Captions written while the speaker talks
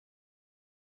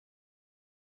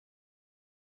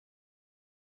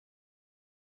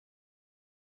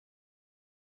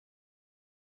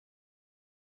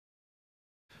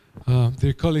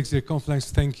Dear colleagues, dear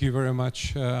conflanks, thank you very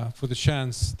much for the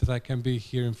chance that I can be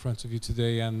here in front of you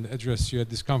today and address you at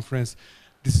this conference.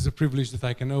 This is a privilege that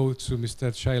I can owe to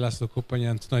Mr. Csai László Koppany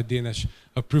and to Dénes,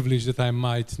 a privilege that I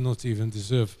might not even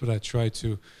deserve, but I try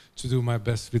to do my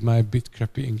best with my bit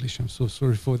crappy English. I'm so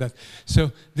sorry for that.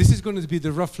 So this is going to be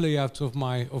the rough layout of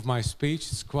my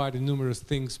speech. It's quite numerous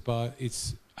things, but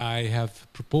I have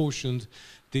proportioned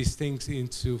these things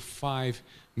into 5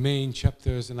 main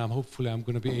chapters, and hopefully I'm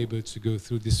going to be able to go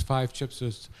through these 5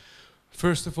 chapters.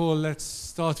 First of all, let's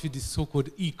start with this so-called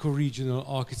eco-regional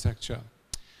architecture.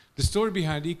 The story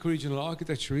behind eco-regional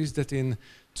architecture is that in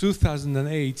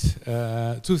 2008,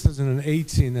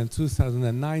 2018 and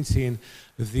 2019,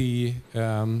 the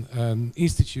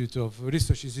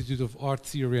Research Institute of Art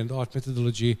Theory and Art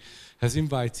Methodology has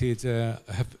invited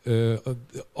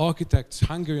architects,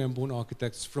 Hungarian-born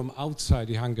architects from outside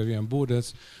the Hungarian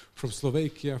borders, from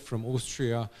Slovakia, from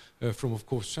Austria, from, of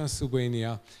course,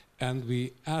 Transylvania, and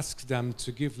we asked them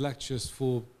to give lectures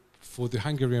for the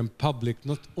Hungarian public,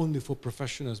 not only for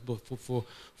professionals, but for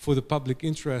the public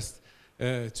interest,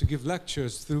 to give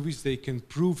lectures through which they can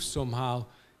prove somehow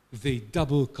the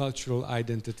double cultural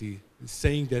identity,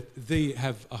 saying that they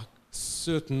have a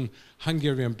certain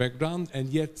Hungarian background and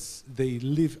yet they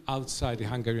live outside the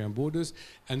Hungarian borders,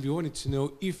 and we wanted to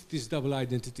know if this double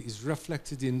identity is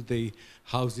reflected in the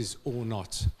houses or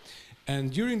not.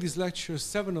 And during these lectures,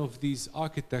 7 of these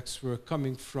architects were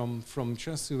coming from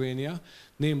Transylvania,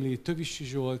 namely Tövisi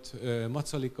Zsolt,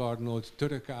 Macalik Arnold,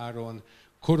 Török Áron,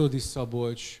 Korodi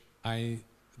Szabolcs,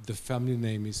 the family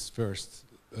name is first,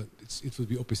 it will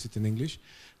be opposite in English,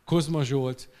 Kozma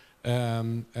Zsolt,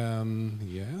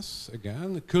 yes,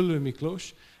 again, Köllő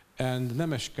Miklós, and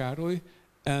Nemes Károly,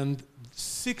 and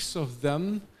 6 of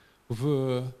them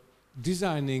were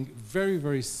designing very,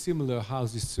 very similar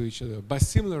houses to each other. By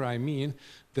similar, I mean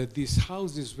that these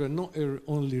houses were not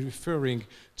only referring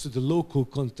to the local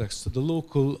context, to the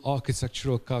local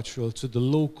architectural, cultural, to the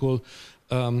local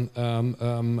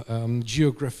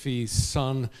geography,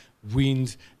 sun,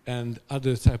 wind, and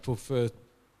other type of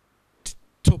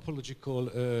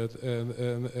topological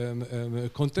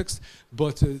context,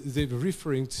 but they were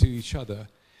referring to each other.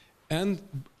 And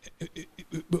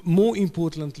more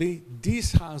importantly,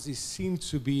 these houses seem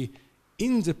to be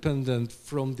independent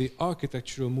from the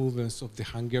architectural movements of the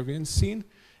Hungarian scene.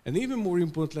 And even more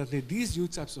importantly, these new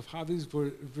types of houses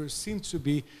seem to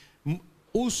be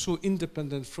also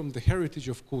independent from the heritage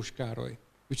of Kós Károly,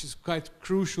 which is quite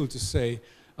crucial to say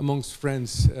amongst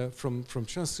friends from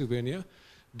Transylvania.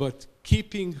 But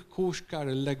keeping Kós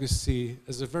Károly legacy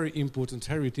as a very important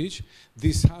heritage,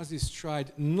 these houses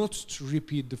tried not to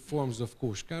repeat the forms of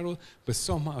Kós Károly, but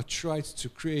somehow tried to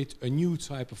create a new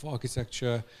type of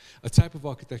architecture, a type of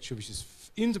architecture which is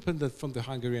independent from the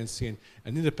Hungarian scene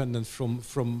and independent from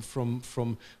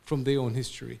their own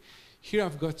history. Here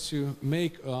I've got to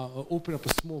open up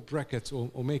a small bracket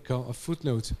or make a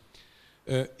footnote.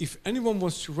 If anyone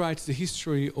wants to write the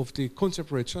history of the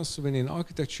contemporary Transylvanian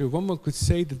architecture, one could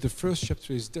say that the first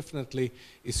chapter is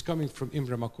coming from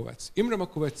Imre Makovec. Imre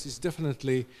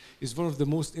Makovec is one of the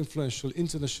most influential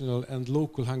international and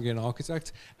local Hungarian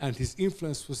architects, and his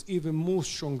influence was even more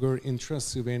stronger in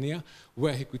Transylvania,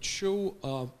 where he could show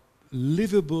a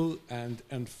livable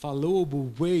and followable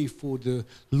way for the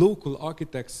local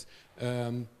architects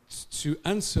to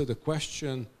answer the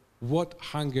question what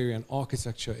Hungarian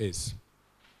architecture is.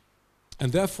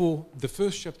 And therefore, the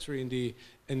first chapter in the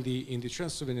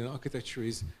Transylvanian architecture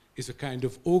is a kind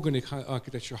of organic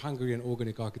architecture, Hungarian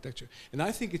organic architecture. And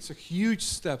I think it's a huge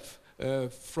step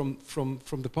from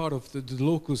the part of the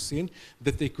local scene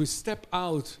that they could step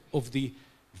out of the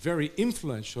very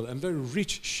influential and very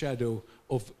rich shadow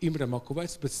of Imre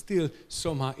Makovec, but still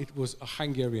somehow it was a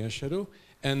Hungarian shadow.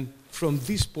 And from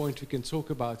this point, we can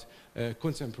talk about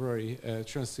contemporary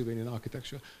Transylvanian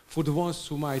architecture. For the ones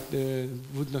who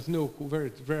would not know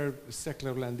where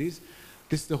Szekler Land is,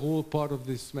 this is the whole part of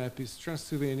this map is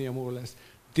Transylvania, more or less.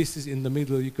 This is in the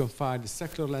middle. You can find the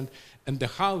Szekler Land, and the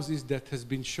houses that has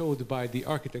been showed by the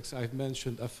architects I've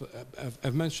mentioned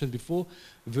before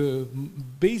were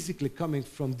basically coming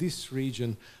from this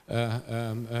region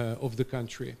of the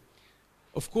country.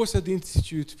 Of course, at the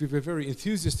Institute, we were very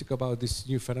enthusiastic about this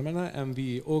new phenomena, and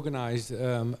we organized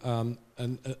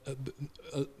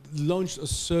launched a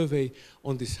survey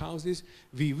on these houses.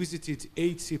 We visited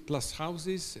 80 plus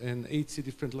houses and 80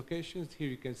 different locations. Here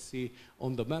you can see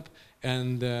on the map,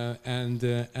 and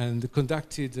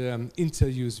conducted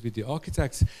interviews with the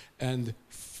architects. And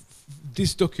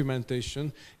this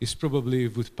documentation is probably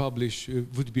would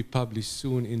be published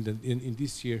soon in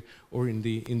this year or in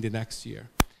the next year.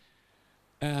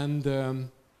 And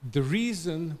the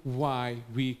reason why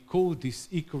we call this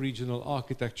eco-regional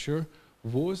architecture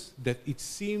was that it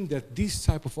seemed that this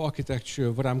type of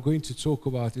architecture, what I'm going to talk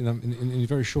about in a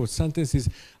very short sentences,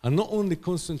 are not only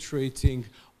concentrating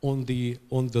on the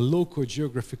local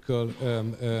geographical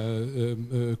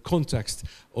context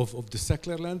of the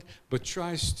Szekler Land, but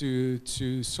tries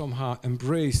to somehow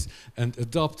embrace and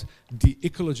adopt the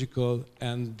ecological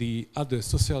and the other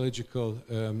sociological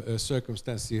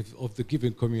circumstances of the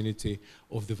given community,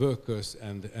 of the workers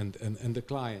and the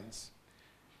clients.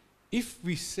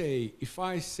 If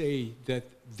I say that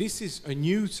this is a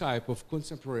new type of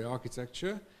contemporary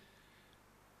architecture,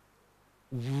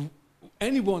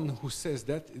 anyone who says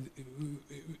that,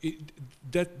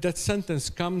 that sentence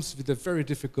comes with a very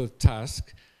difficult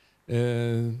task,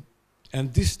 and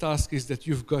this task is that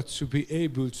you've got to be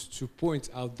able to point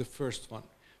out the first one.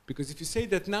 Because if you say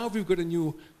that now we've got a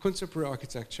new contemporary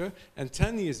architecture, and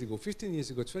 10 years ago, 15 years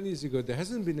ago, 20 years ago, there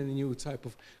hasn't been any new type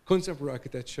of contemporary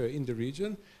architecture in the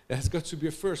region, there has got to be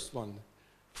a first one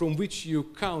from which you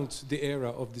count the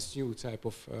era of this new type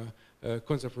of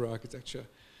contemporary architecture.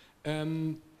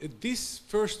 This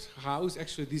first house,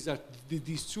 actually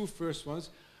these two first ones,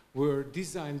 were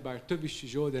designed by Többisi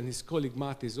Zsolt and his colleague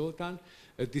Máté Zoltán.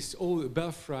 This old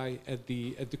belfry at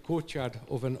the courtyard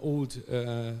of an old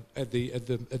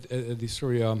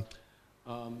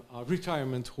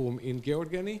retirement home in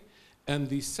Gheorgheni, and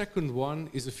the second one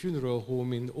is a funeral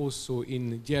home also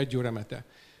in Gyergyó-Remete.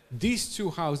 These two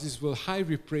houses were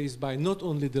highly praised by not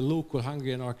only the local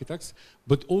Hungarian architects,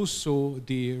 but also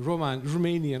the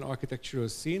Romanian architectural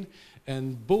scene,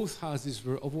 and both houses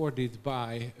were awarded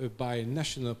by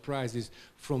national prizes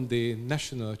from the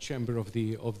National Chamber of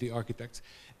the Architects.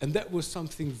 And that was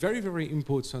something very, very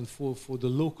important for the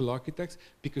local architects,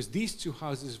 because these two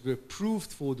houses were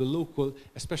proved for the local,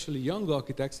 especially young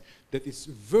architects, that it's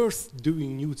worth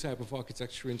doing new type of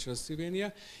architecture in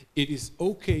Transylvania. It is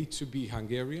okay to be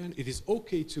Hungarian, it is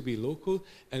okay to be local,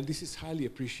 and this is highly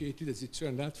appreciated, as it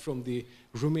turned out, from the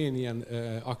Romanian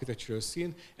architectural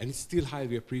scene, and it's still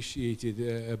highly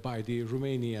appreciated by the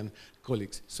Romanian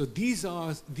colleagues. So these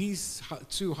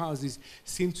two houses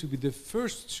seem to be the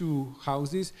first two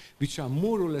houses which are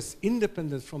more or less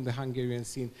independent from the Hungarian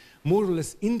scene, more or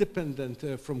less independent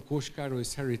from Kós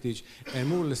Károly's heritage, and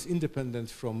more or less independent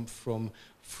from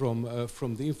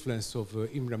the influence of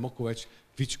Imre Makovec,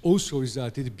 which also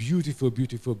resulted beautiful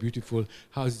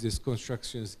houses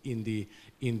constructions in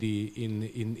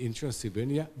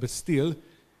Transylvania, but still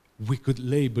we could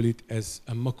label it as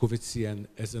a Makovecian,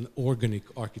 as an organic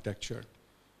architecture.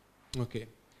 Okay.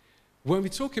 When we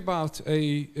talk about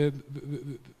a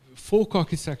folk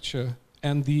architecture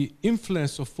and the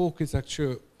influence of folk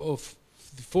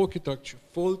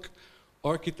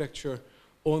architecture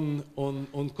on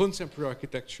contemporary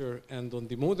architecture and on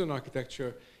the modern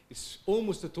architecture, it's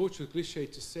almost a total cliche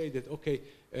to say that, okay,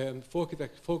 folk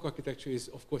architecture is,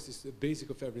 of course, is the basic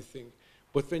of everything.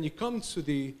 But when you come to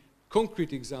the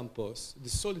concrete examples, the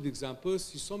solid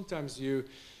examples,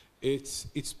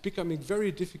 it's becoming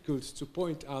very difficult to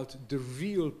point out the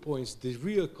real points, the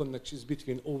real connections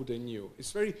between old and new.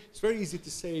 It's very easy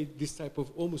to say this type of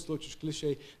almost logical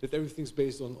cliche that everything's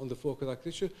based on the folk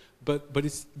architecture, but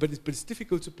it's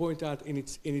difficult to point out in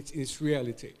its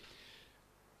reality.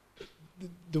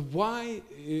 The why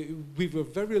we were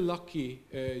very lucky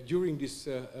during this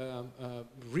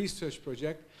research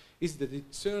project is that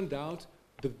it turned out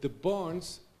that the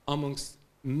barns, amongst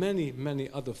many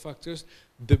other factors,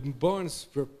 the barns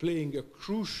were playing a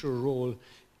crucial role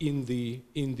in the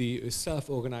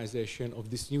self-organization of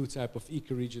this new type of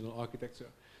eco-regional architecture.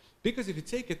 Because if you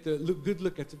take a good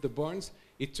look at the barns,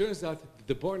 it turns out that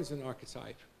the barn is an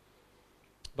archetype.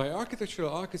 By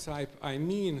architectural archetype, I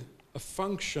mean a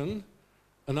function,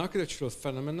 an architectural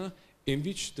phenomena in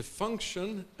which the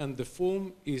function and the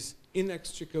form is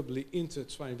inextricably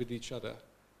intertwined with each other.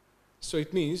 So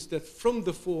it means that from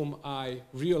the form I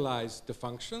realize the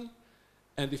function,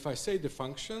 and if I say the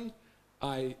function,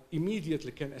 I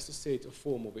immediately can associate a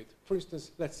form of it. For instance,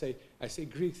 let's say I say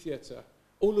Greek theater.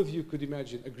 All of you could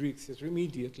imagine a Greek theater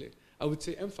immediately. I would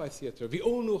say amphitheater. We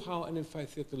all know how an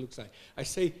amphitheater looks like. I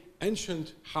say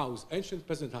ancient house, ancient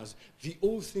peasant house. We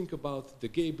all think about the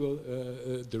gable,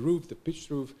 the roof, the pitched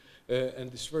roof,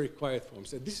 and this very quiet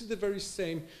forms. And this is the very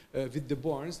same with the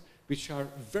barns, which are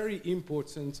very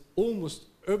important, almost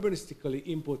urbanistically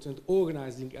important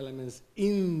organizing elements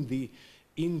in the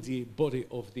body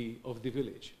of the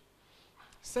village.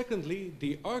 Secondly,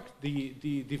 the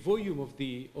volume of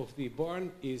the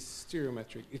barn is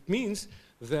stereometric. It means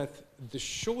that the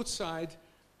short side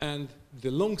and the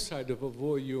long side of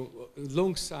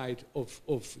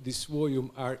this volume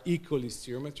are equally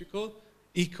stereometrical.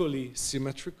 equally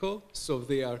symmetrical, so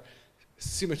they are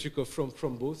symmetrical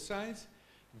from both sides,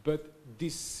 but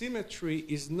this symmetry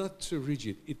is not too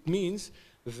rigid. It means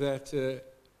that,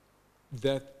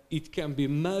 that it can be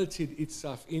melted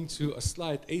itself into a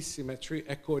slight asymmetry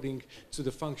according to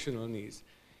the functional needs.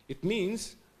 It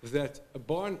means that a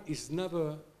barn is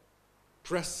never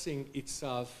pressing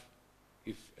itself,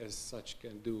 if as such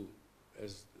can do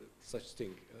as such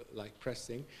thing like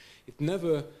pressing. It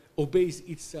never obeys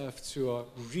itself to a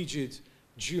rigid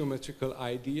geometrical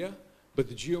idea, but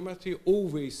the geometry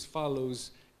always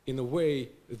follows in a way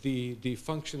the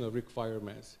functional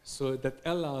requirements. So that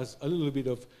allows a little bit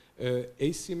of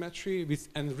asymmetry, which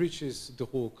enriches the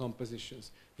whole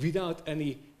compositions without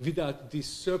this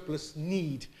surplus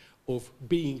need of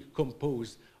being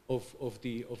composed of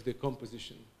the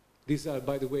composition. These are,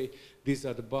 by the way, these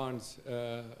are the barns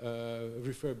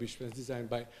refurbishments designed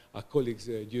by our colleagues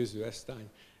Győző Esztány,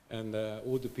 and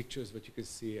all the pictures that you can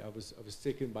see was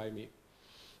taken by me.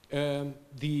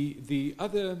 The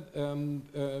other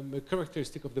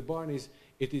characteristic of the barn is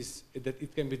that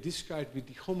it can be described with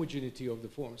the homogeneity of the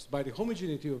forms. By the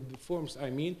homogeneity of the forms, I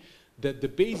mean that the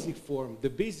basic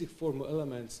formal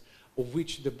elements of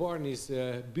which the barn is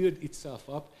built itself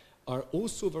up are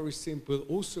also very simple,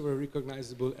 also very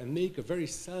recognizable, and make a very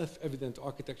self-evident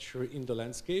architecture in the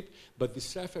landscape. But the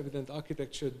self-evident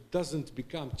architecture doesn't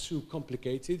become too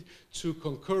complicated, too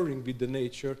concurring with the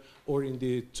nature or in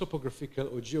the topographical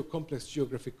or complex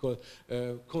geographical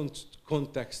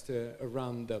context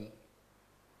around them.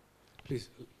 Please,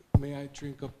 may I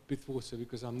drink a bit of water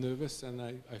because I'm nervous and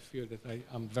I feel that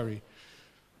I'm very...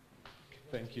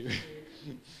 Thank you.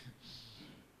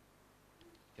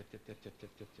 Yep.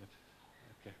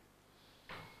 Okay.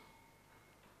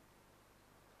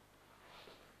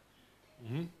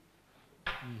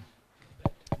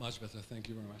 Much better. Thank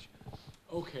you very much.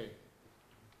 Okay.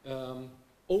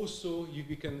 Also,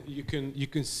 you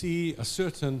can see a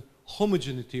certain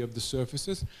homogeneity of the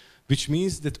surfaces, which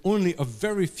means that only a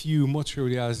very few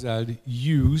materials are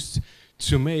used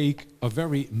to make a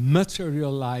very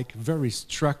material-like, very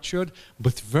structured,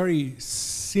 but very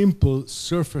simple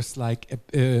surface-like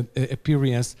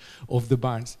appearance of the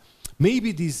barns.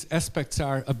 Maybe these aspects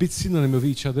are a bit synonym of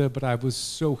each other, but I was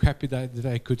so happy that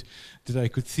I could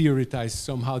theorize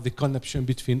somehow the connection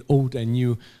between old and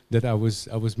new that I was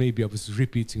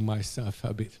repeating myself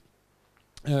a bit.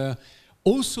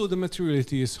 Also, the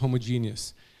materiality is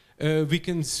homogeneous. We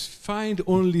can find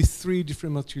only 3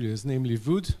 different materials, namely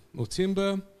wood or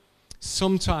timber,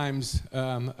 sometimes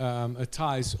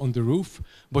tiles on the roof,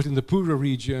 but in the poorer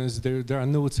regions there are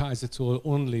no tiles at all,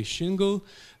 only shingle.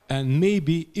 And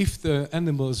maybe if the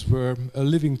animals were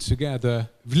living together,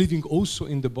 living also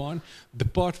in the barn, the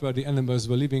part where the animals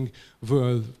were living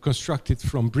were constructed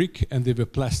from brick and they were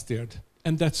plastered.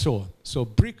 And that's all. So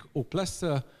brick or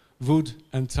plaster, wood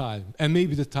and tile, and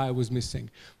maybe the tile was missing.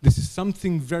 This is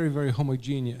something very, very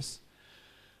homogeneous.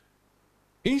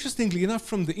 Interestingly enough,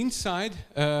 from the inside,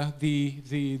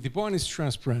 the barn is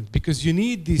transparent because you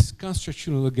need these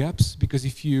constructional gaps, because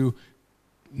if you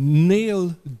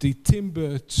nail the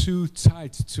timber too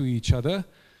tight to each other,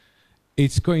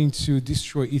 it's going to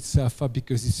destroy itself up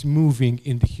because it's moving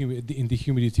in the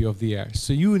humidity of the air.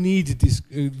 So you need this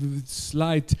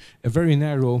slight, very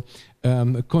narrow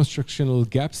constructional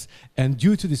gaps, and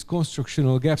due to these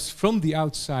constructional gaps from the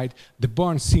outside, the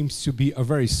barn seems to be a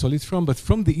very solid form, but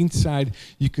from the inside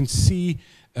you can see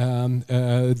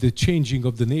the changing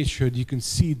of the nature. You can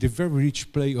see the very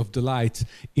rich play of the light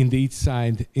in the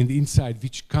inside,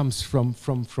 which comes from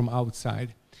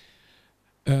outside.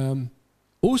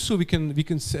 Also, we can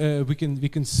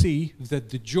see that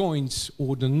the joints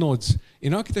or the nodes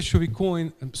in architecture we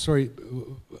coin. I'm sorry,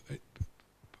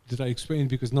 did I explain?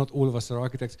 Because not all of us are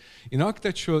architects. In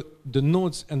architecture, the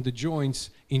nodes and the joints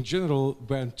in general,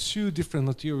 when 2 different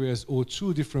materials or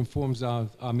 2 different forms are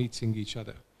meeting each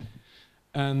other.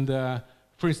 And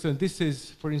for instance, this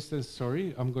is,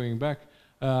 sorry, I'm going back.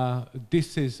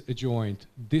 This is a joint,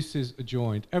 this is a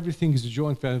joint. Everything is a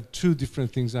joint where 2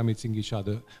 different things are meeting each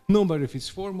other. No matter if it's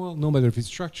formal, no matter if it's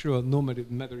structural, no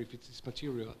matter if it's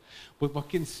material. But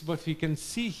what we can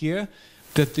see here,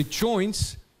 that the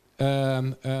joints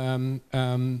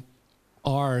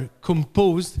are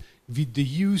composed with the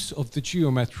use of the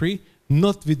geometry,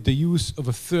 not with the use of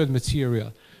a 3rd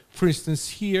material. For instance,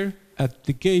 here at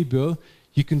the gable,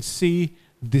 you can see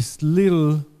this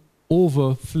little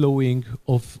overflowing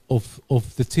of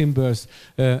the timbers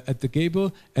at the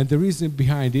gable, and the reason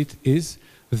behind it is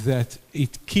that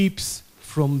it keeps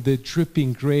from the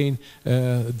dripping rain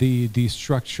the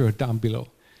structure down below.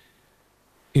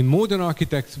 in modern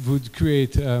architects would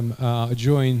create a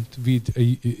joint with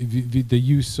the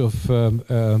use of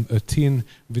a tin,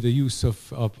 with the use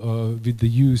of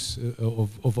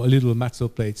a little metal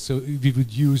plate. So we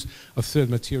would use a third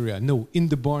material. No, in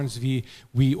the barns we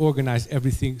organized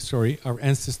everything. Sorry, our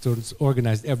ancestors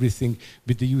organized everything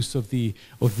with the use of the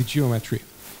geometry.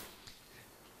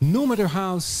 No matter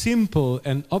how simple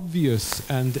and obvious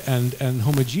and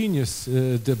homogeneous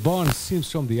the barn seems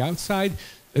from the outside,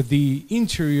 the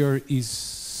interior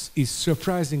is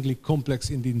surprisingly complex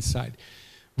in the inside.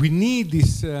 We need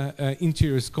this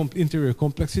interior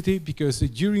complexity because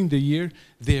during the year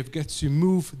they have got to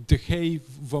move the hay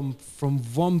from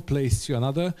one place to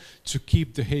another to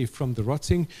keep the hay from the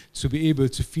rotting, to be able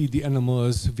to feed the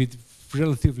animals with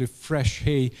relatively fresh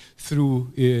hay through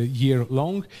year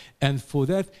long. And for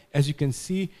that, as you can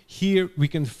see here, we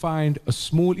can find a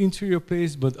small interior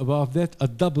place, but above that a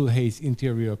double haze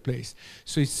interior place.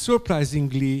 So it's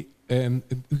surprisingly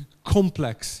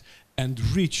complex and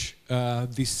rich,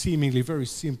 this seemingly very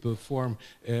simple form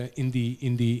in the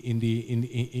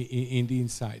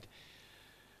inside.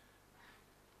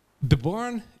 The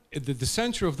barn, the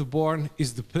center of the barn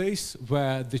is the place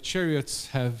where the chariots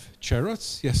have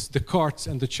chariots. Yes, the carts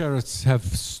and the chariots have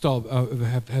stopped.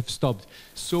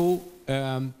 So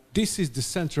this is the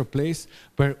central place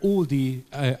where all the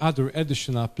other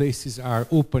additional places are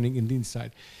opening in the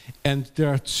inside, and there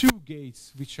are two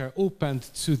gates which are opened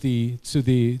to the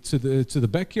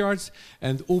backyards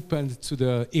and opened to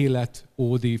the élet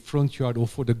or the front yard, or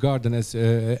for the garden, as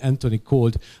Anthony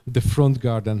called the front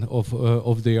garden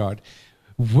of the yard.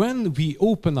 When they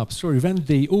open up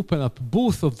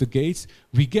both of the gates,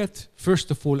 we get, first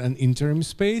of all, an interim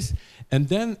space, and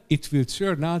then it will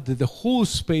turn out that the whole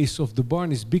space of the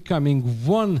barn is becoming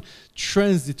one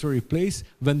transitory place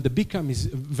when the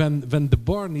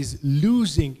barn is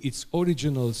losing its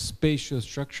original spatial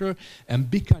structure and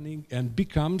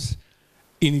becomes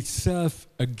in itself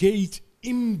a gate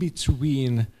in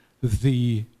between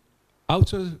the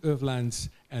outer lands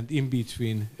and in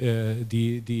between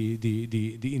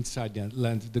the inside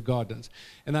land, the gardens.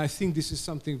 And I think this is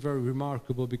something very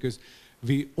remarkable, because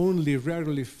we only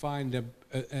rarely find a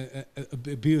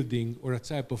building or a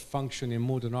type of function in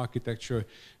modern architecture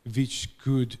which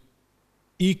could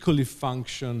equally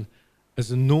function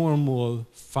as a normal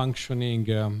functioning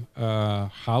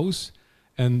house,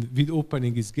 and with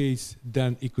opening its gates,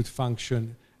 then it could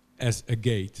function as a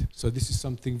gate. So this is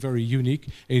something very unique.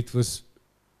 It was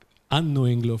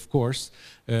unknowingly, of course,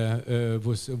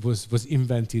 was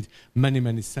invented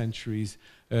many centuries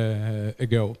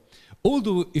ago.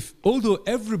 Although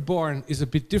every barn is a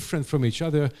bit different from each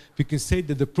other, we can say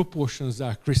that the proportions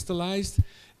are crystallized,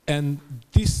 and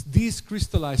these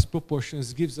crystallized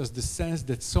proportions gives us the sense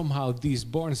that somehow these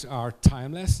barns are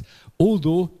timeless.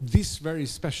 Although this very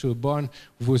special barn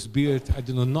was built, I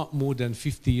don't know, not more than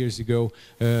 50 years ago,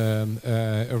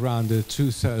 around the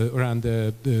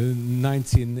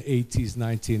 1980s,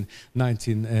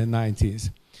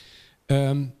 1990s.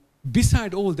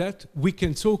 Beside all that, we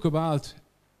can talk about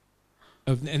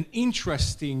an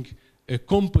interesting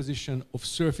composition of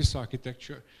surface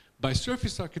architecture. By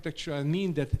surface architecture, I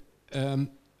mean that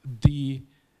the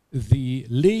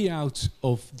layout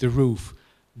of the roof,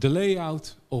 the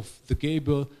layout of the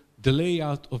gable, the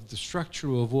layout of the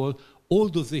structural wall,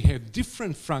 although they have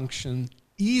different function,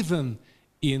 even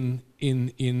in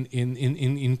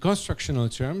constructional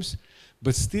terms,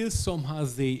 but still somehow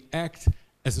they act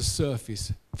as a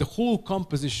surface. The whole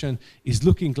composition is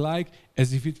looking like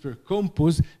as if it were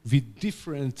composed with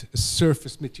different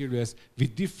surface materials,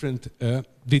 with different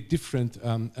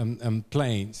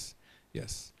planes.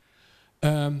 Yes.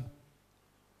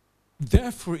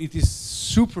 Therefore, it is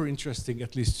super interesting,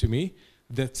 at least to me,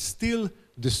 that still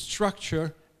the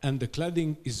structure and the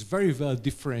cladding is very well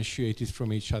differentiated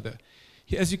from each other.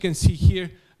 As you can see here,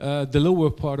 the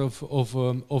lower part of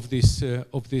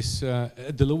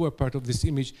this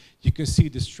image, you can see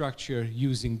the structure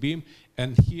using beam,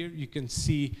 and here you can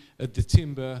see the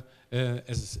timber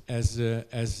as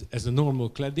a normal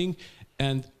cladding,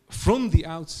 and from the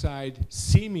outside,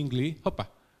 seemingly,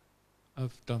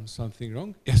 I've done something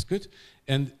wrong. Yes, good.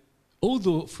 And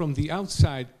although from the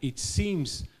outside it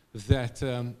seems that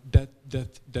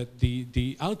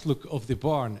the outlook of the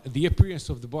barn, the appearance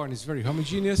of the barn is very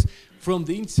homogeneous, from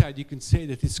the inside you can say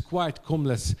that it's quite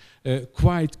complex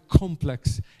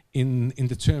in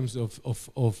the terms of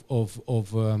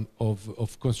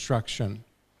construction.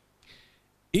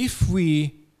 If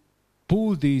we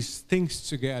pull these things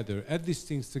together, add these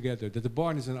things together, that the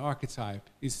barn is an archetype,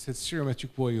 it's a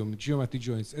geometric volume, geometric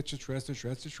joints, etc.,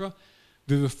 etc., etc.,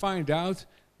 we will find out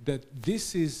that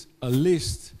this is a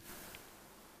list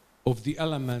of the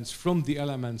elements, from the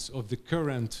elements of the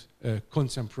current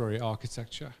contemporary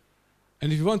architecture.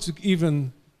 And if you want to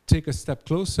even take a step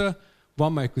closer,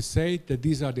 one might could say that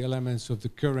these are the elements of the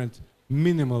current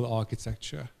minimal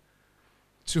architecture.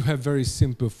 To have very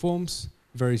simple forms,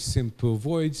 very simple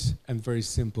voids, and very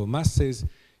simple masses,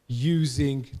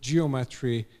 using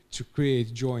geometry to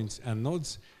create joints and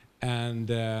nodes, and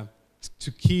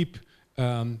to keep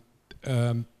the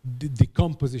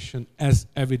composition as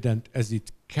evident as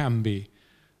it can be.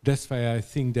 That's why I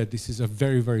think that this is a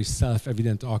very, very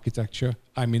self-evident architecture.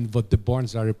 I mean, what the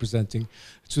barns are representing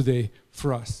today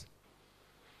for us.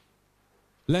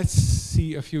 Let's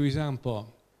see a few examples.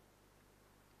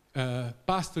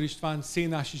 Pásztor István,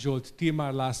 Szénási Zsolt,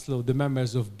 Tilmár László, the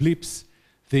members of BLIPS,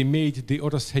 they made the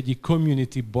Oroszhegyi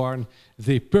community barn.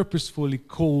 They purposefully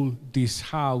call this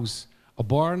house a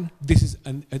barn. This is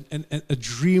a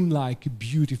dreamlike,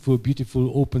 beautiful, beautiful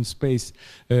open space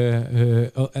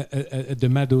at the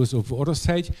meadows of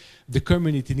Oroszhegy. The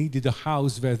community needed a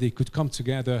house where they could come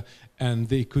together and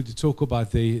they could talk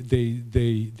about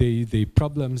their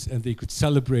problems, and they could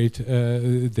celebrate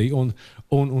their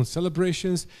own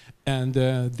celebrations. And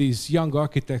these young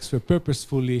architects were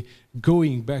purposefully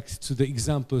going back to the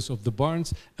examples of the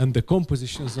barns and the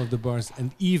compositions of the barns,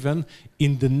 and even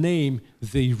in the name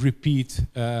they repeat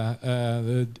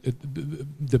the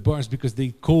barns, because they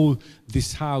call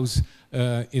this house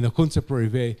in a contemporary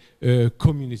way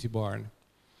community barn.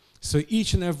 So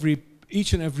each and every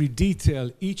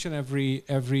detail, each and every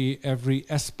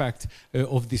aspect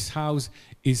of this house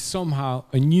is somehow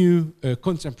a new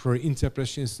contemporary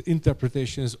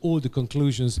interpretations, all the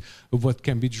conclusions of what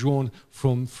can be drawn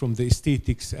from the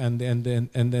aesthetics and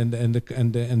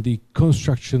the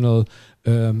constructional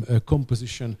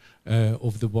composition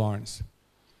of the barns.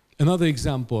 Another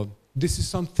example. This is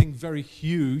something very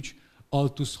huge.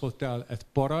 Altus Hotel at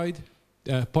Parajd.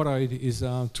 Parajd is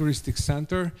a touristic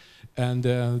center, and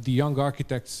the young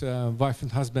architect's wife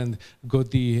and husband got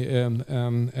the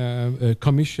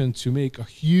commission to make a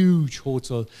huge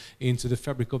hotel into the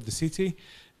fabric of the city,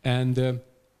 and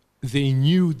they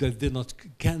knew that they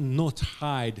cannot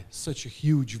hide such a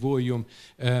huge volume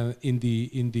in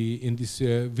this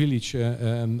village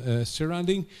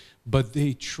surrounding, but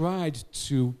they tried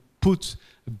to put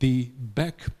the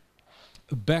back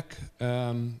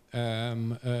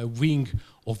wing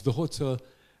of the hotel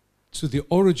to the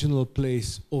original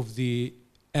place of the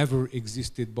ever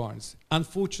existed barns.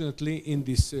 Unfortunately, in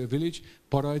this village,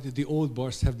 Parajd, the old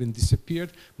barns have been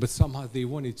disappeared, but somehow they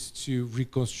wanted to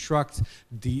reconstruct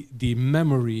the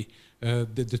memory,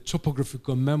 the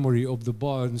topographical memory of the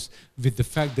barns, with the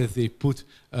fact that they put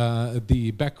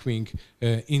the back wing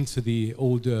into the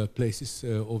old places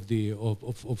of the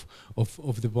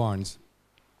barns.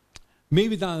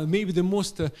 Maybe the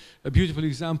most beautiful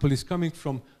example is coming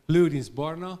from Lőrinc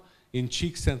Barna in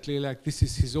Csíkszentélek. This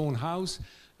is his own house.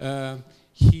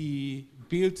 He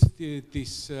built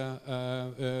this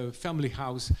family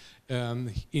house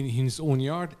in his own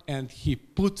yard, and he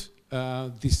put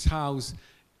this house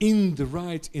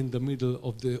right in the middle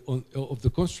of the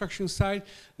construction site,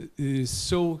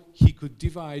 so he could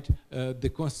divide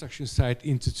the construction site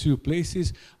into two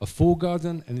places, a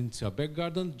foregarden and into a back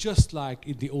garden, just like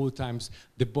in the old times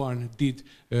the barn did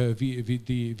with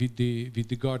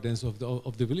the gardens of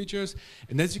the villagers.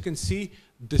 And as you can see,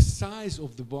 the size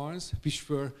of the barns, which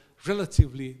were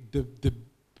relatively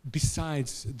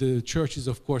besides the churches,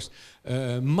 of course,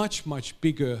 much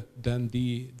bigger than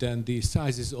the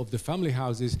sizes of the family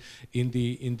houses in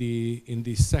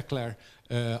the Szekler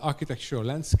architectural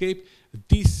landscape.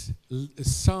 This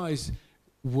size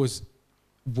was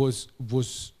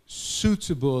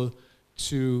suitable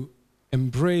to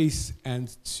embrace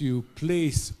and to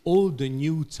place all the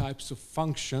new types of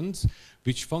functions,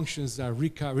 which functions are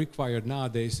required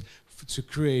nowadays to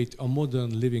create a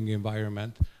modern living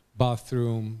environment.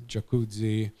 Bathroom,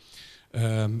 jacuzzi,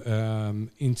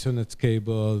 internet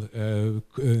cable,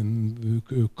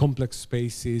 complex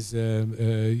spaces,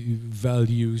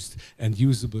 well-used and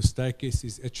usable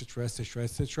staircases, etc., etc.,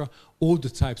 etc. All the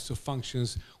types of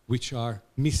functions which are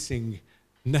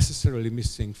necessarily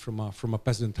missing from a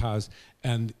peasant house,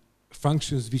 and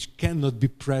functions which cannot be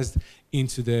pressed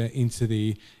into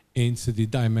the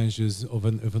dimensions of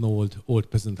an old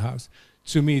peasant house.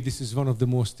 To me, this is one of the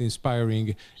most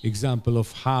inspiring example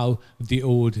of how the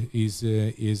old is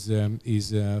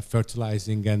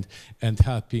fertilizing and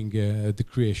helping the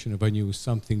creation of a new,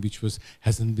 something which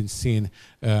hasn't been seen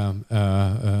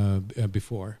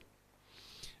before.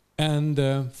 And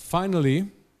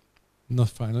finally,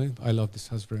 I love this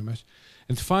house very much.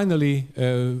 And finally,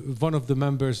 one of the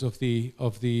members of the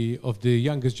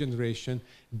youngest generation,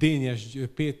 Dénes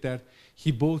Péter,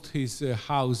 he bought his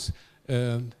house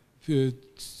to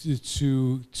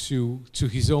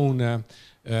his own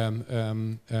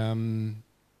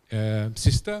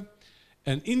sister,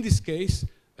 and in this case,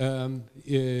 the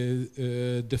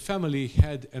family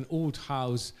had an old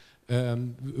house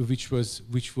which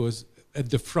was at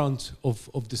the front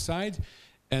of the side,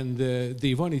 and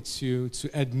they wanted to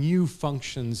add new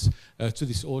functions to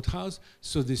this old house.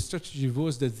 So the strategy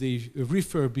was that they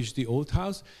refurbished the old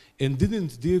house and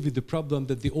didn't deal with the problem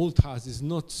that the old house is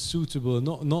not suitable,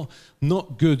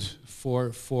 not good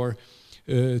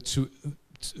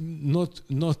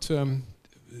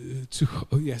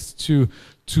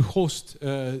to host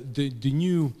the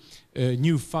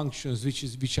new functions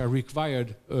which are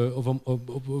required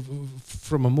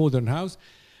from a modern house.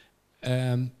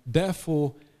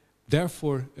 Therefore,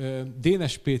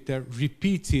 Dénes Péter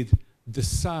repeated the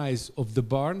size of the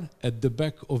barn at the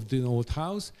back of the old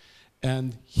house,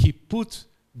 and he put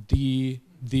the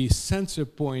center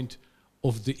point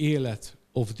of the elet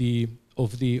of the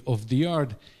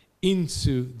yard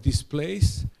into this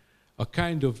place, a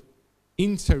kind of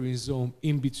interim zone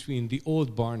in between the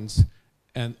old barn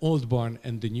and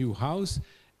the new house.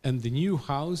 And the new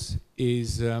house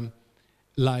is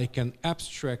like an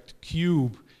abstract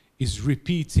cube, is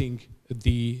repeating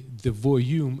the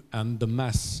volume and the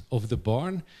mass of the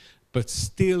barn, but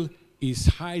still is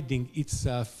hiding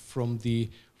itself from the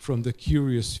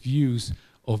curious views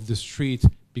of the street,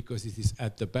 because it is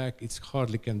at the back. It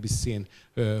hardly can be seen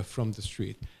from the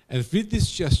street. And with this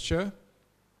gesture,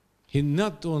 he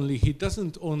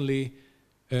doesn't only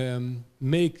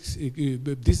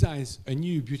designs a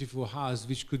new beautiful house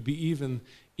which could be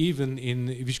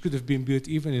which could have been built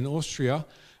even in Austria,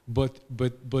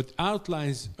 but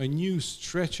outlines a new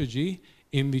strategy,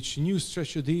 in which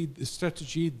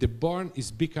the barn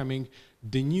is becoming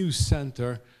the new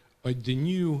center, or the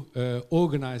new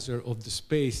organizer of the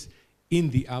space in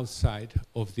the outside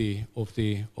of the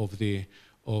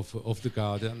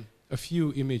garden. A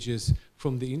few images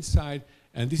from the inside,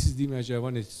 and this is the image I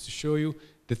wanted to show you.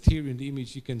 That here in the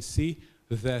image you can see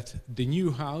that the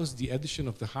new house, the addition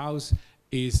of the house,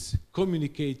 is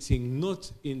communicating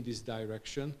not in this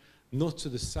direction, not to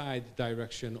the side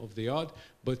direction of the yard,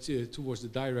 but towards the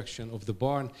direction of the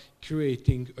barn,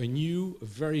 creating a new,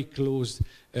 very closed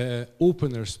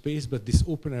open-air space. But this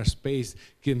open-air space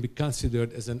can be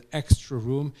considered as an extra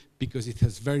room, because it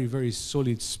has very, very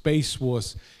solid space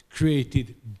walls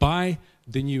created by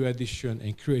the new addition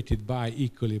and created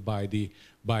equally by the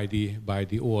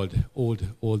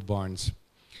old barns.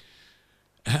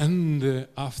 And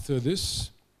after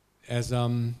this, as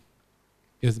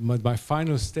my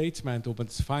final statement, or my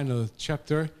final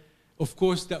chapter, of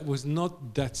course, that was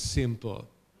not that simple.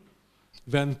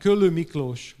 When Köllő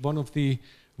Miklós, one of the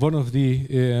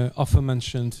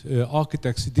aforementioned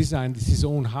architects, designed his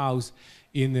own house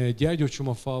in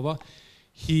Gyergyócsomafalva,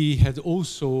 he had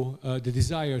also the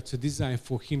desire to design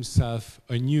for himself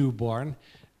a new barn,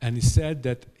 and he said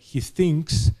that he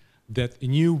thinks that a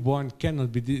new barn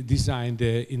cannot be designed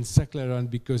in Szeklerland,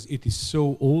 because it is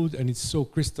so old and it's so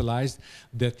crystallized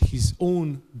that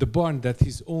the barn that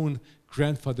his own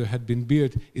grandfather had been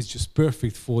built is just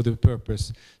perfect for the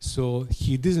purpose. So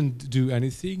he didn't do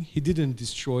anything. He didn't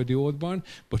destroy the old barn,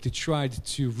 but he tried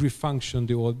to refunction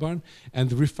the old barn. And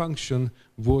the refunction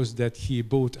was that he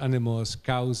bought animals,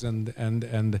 cows and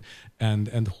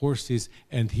horses,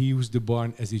 and he used the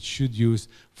barn as it should use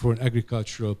for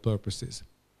agricultural purposes.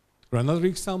 Or another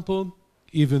example,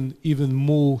 even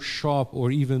more sharp or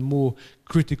even more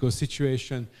critical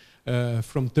situation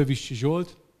from Tövissi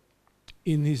Zsolt.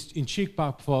 In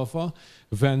Csíkpálfalva,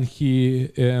 when he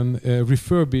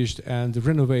refurbished and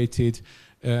renovated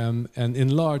and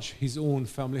enlarged his own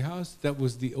family house. That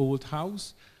was the old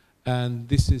house, and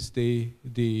this is the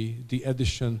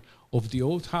addition of the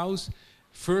old house.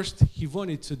 First, he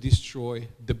wanted to destroy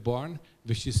the barn,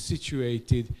 which is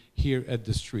situated here at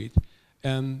the street.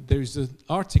 And there is an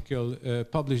article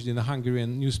published in a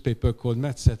Hungarian newspaper called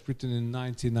Metszet, written in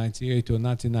 1998 or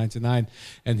 1999,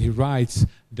 and he writes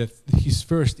that his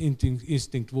first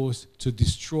instinct was to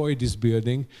destroy this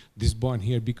building, this barn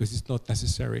here, because it's not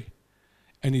necessary.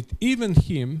 And even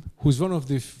him, who's one of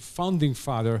the founding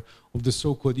father of the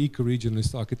so-called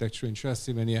eco-regionalist architecture in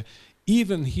Transylvania,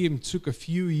 even him took a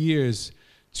few years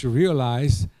to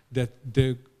realize that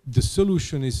the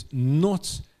solution is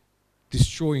not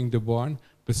destroying the barn,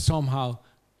 but somehow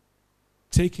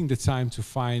taking the time to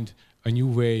find a new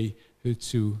way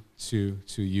to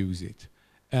use it.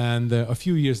 And a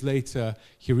few years later,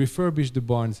 he refurbished the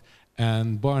barn,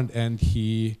 and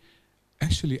he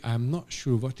actually, I'm not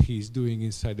sure what he's doing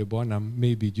inside the barn.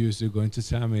 Maybe Győző going to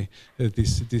tell me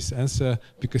this answer,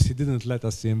 because he didn't let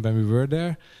us in when we were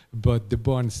there. But the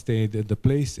barn stayed at the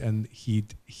place, and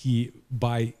he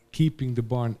by keeping the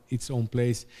barn its own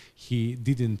place, he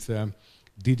didn't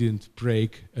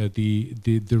break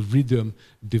the rhythm,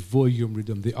 the volume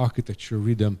rhythm, the architectural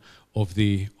rhythm of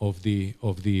the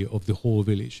whole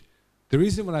village. The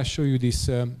reason why I show you this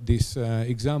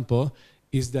example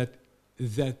is that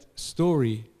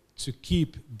story, to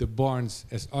keep the barns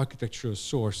as architectural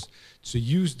source, to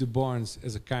use the barns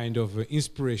as a kind of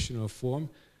inspirational form,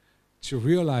 to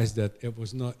realize that it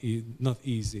was not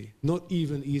easy, not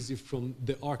even easy from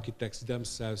the architects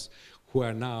themselves, who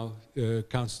are now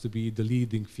counts to be the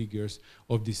leading figures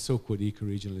of this so-called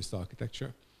eco-regionalist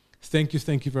architecture. Thank you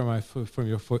very much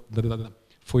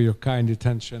for your kind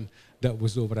attention. That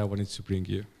was all what I wanted to bring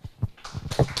you.